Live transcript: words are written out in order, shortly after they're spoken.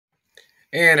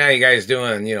And how you guys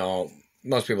doing?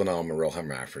 Most people know I'm a real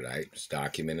hermaphrodite. It's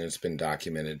documented. It's been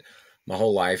documented my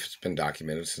whole life. It's been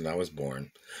documented since I was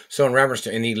born. So, in reference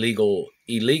to any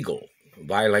illegal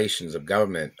violations of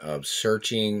government of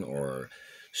searching or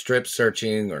strip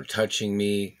searching or touching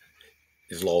me,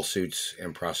 is lawsuits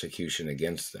and prosecution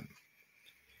against them.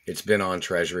 It's been on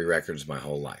Treasury records my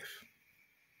whole life.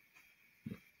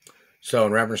 So,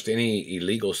 in reference to any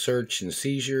illegal search and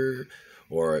seizure,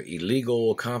 or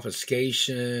illegal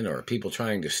confiscation, or people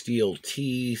trying to steal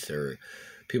teeth, or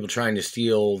people trying to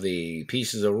steal the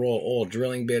pieces of raw oil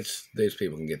drilling bits, those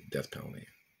people can get the death penalty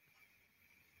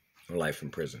or life in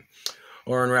prison.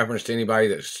 Or in reference to anybody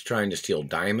that's trying to steal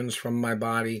diamonds from my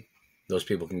body, those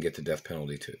people can get the death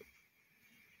penalty too,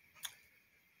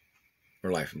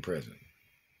 or life in prison.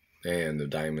 And the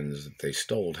diamonds that they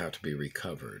stole have to be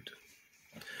recovered.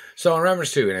 So in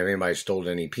reference to, and if anybody stole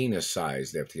any penis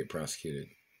size, they have to get prosecuted.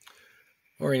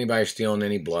 Or anybody stealing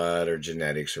any blood or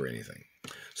genetics or anything.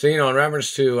 So, in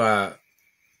reference to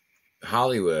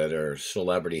Hollywood or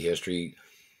celebrity history,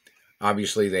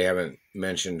 obviously they haven't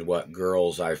mentioned what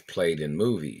girls I've played in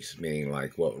movies, meaning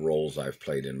like what roles I've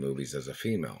played in movies as a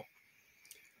female.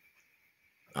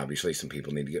 Obviously some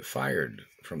people need to get fired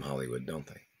from Hollywood, don't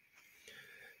they?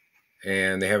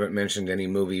 And they haven't mentioned any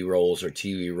movie roles or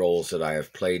TV roles that I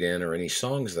have played in or any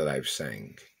songs that I've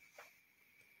sang.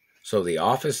 So the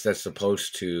office that's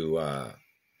supposed to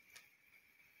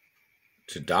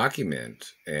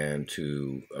document and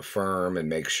to affirm and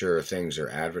make sure things are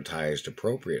advertised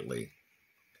appropriately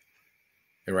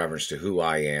in reference to who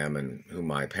I am and who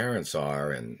my parents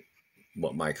are and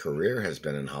what my career has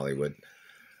been in Hollywood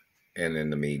and in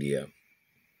the media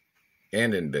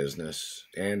and in business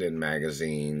and in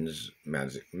magazines,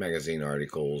 magazine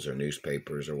articles or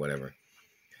newspapers or whatever.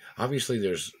 Obviously,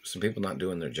 there's some people not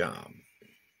doing their job.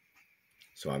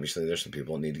 So obviously, there's some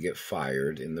people that need to get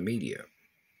fired in the media.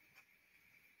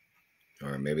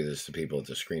 Or maybe there's the people at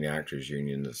the Screen Actors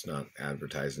Union that's not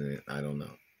advertising it. I don't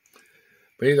know.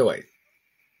 But either way,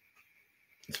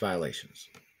 it's violations.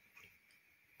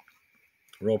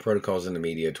 Role protocols in the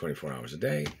media 24 hours a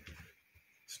day.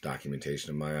 It's documentation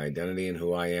of my identity and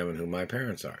who I am and who my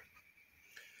parents are.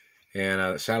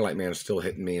 And Satellite Man's still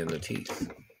hitting me in the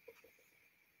teeth.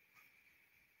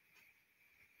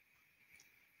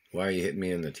 Why are you hitting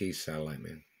me in the teeth, Satellite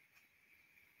Man?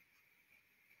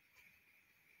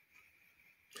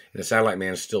 And the Satellite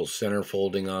Man's still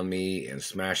centerfolding on me and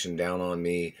smashing down on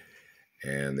me.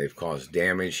 And they've caused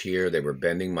damage here. They were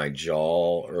bending my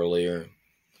jaw earlier.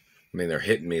 I mean, they're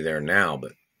hitting me there now,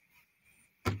 but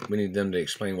we need them to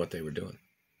explain what they were doing.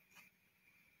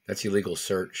 That's illegal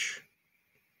search.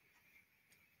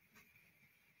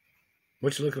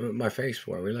 What you looking at my face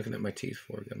for? Are we looking at my teeth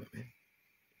for, Government Man?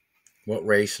 What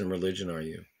race and religion are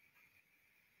you?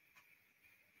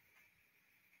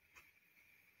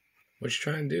 What you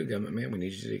trying to do, Government Man? We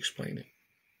need you to explain it.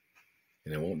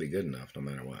 And it won't be good enough no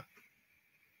matter what.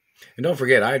 And don't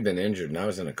forget, I had been injured and I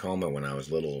was in a coma when I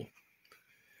was little.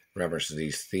 Reference to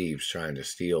these thieves trying to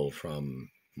steal from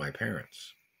my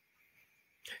parents.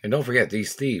 And don't forget,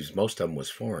 these thieves, most of them was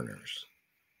foreigners.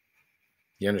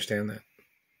 You understand that?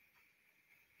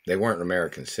 They weren't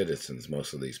American citizens,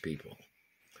 most of these people.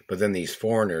 But then these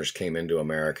foreigners came into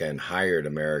America and hired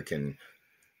American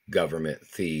government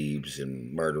thieves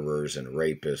and murderers and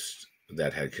rapists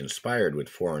that had conspired with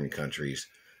foreign countries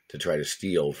to try to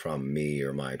steal from me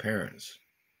or my parents.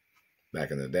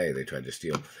 Back in the day, they tried to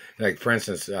steal. Like, for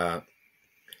instance,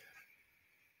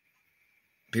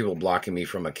 people blocking me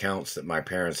from accounts that my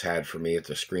parents had for me at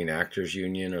the Screen Actors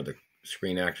Union or the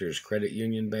Screen Actors Credit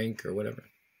Union Bank or whatever.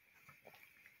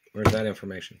 Where's that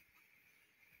information?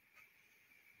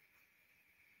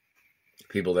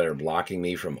 People that are blocking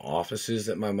me from offices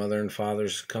at my mother and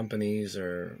father's companies,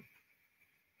 or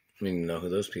I mean, you know who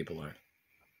those people are.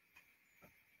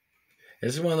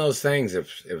 This is one of those things,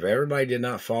 if everybody did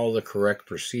not follow the correct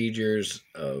procedures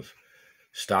of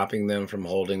stopping them from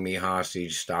holding me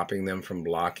hostage, stopping them from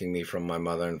blocking me from my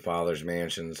mother and father's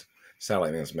mansions.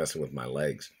 Satellite Man's messing with my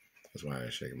legs. That's why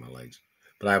I'm shaking my legs.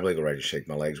 But I have legal right to shake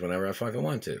my legs whenever I fucking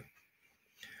want to.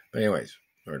 But anyways,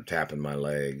 or tapping my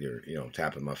leg, or,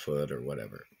 tapping my foot or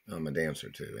whatever. I'm a dancer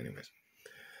too, anyways.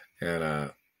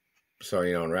 And so,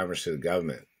 in reference to the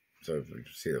government, so if you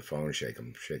see the phone shake,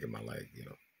 I'm shaking my leg,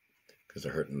 because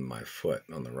they're hurting my foot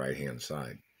on the right-hand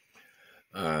side.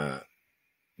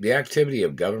 The activity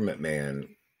of Government Man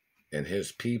and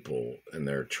his people and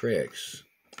their tricks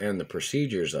and the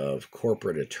procedures of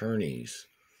corporate attorneys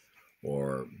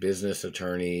or business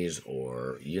attorneys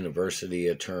or university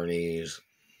attorneys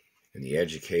and the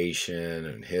education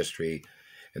and history,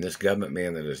 and this Government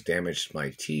Man that has damaged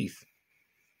my teeth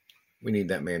we need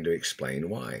that man to explain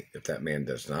why. If that man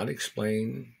does not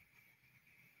explain,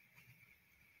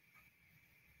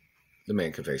 the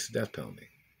man can face the death penalty.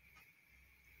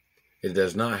 It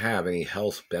does not have any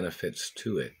health benefits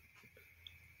to it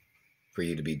for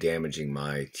you to be damaging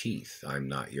my teeth. I'm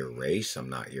not your race. I'm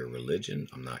not your religion.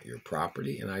 I'm not your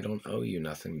property. And I don't owe you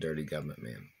nothing, dirty government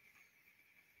man.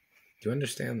 Do you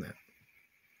understand that?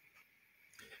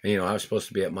 And, I was supposed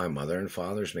to be at my mother and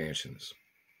father's mansions.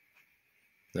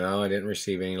 No, I didn't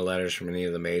receive any letters from any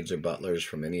of the maids or butlers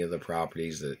from any of the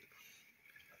properties that,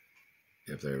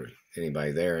 if there's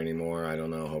anybody there anymore, I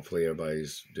don't know. Hopefully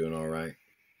everybody's doing all right.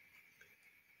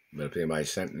 But if anybody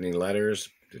sent any letters,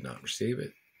 did not receive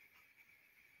it.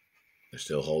 They're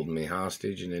still holding me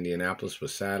hostage in Indianapolis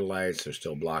with satellites. They're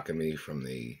still blocking me from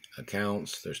the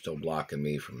accounts. They're still blocking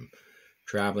me from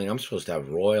traveling. I'm supposed to have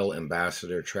Royal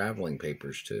Ambassador traveling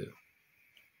papers too.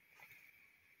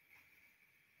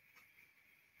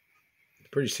 It's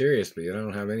pretty serious, but I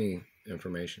don't have any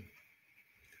information.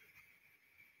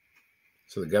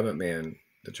 So the government man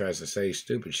that tries to say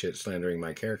stupid shit slandering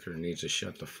my character needs to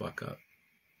shut the fuck up.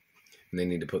 And they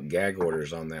need to put gag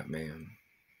orders on that man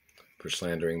for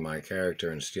slandering my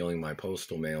character and stealing my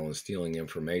postal mail and stealing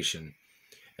information.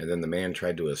 And then the man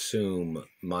tried to assume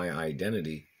my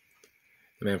identity.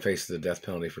 The man faces the death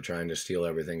penalty for trying to steal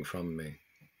everything from me.